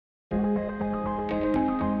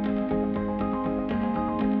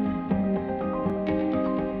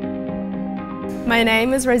My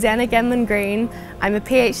name is Roseanna Green. I'm a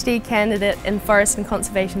PhD candidate in Forest and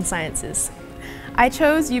Conservation Sciences. I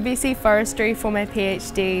chose UBC Forestry for my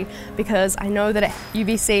PhD because I know that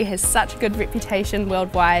UBC has such a good reputation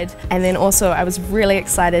worldwide, and then also I was really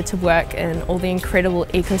excited to work in all the incredible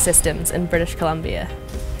ecosystems in British Columbia.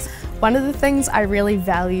 One of the things I really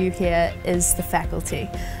value here is the faculty.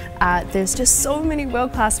 There's just so many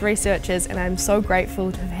world-class researchers, and I'm so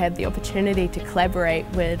grateful to have had the opportunity to collaborate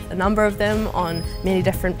with a number of them on many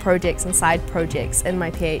different projects and side projects in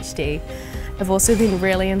my PhD. I've also been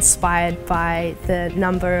really inspired by the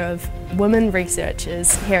number of women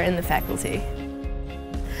researchers here in the faculty.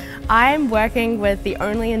 I'm working with the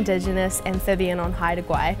only Indigenous amphibian on Haida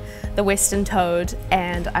Gwaii, the western toad,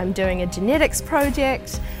 and I'm doing a genetics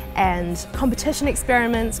project and competition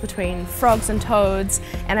experiments between frogs and toads,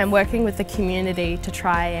 and I'm working with the community to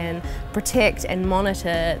try and protect and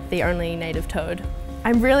monitor the only native toad.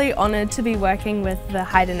 I'm really honoured to be working with the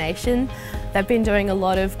Haida Nation. They've been doing a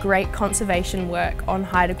lot of great conservation work on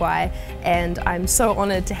Haida Gwaii, and I'm so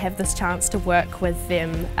honoured to have this chance to work with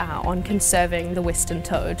them on conserving the western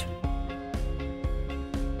toad.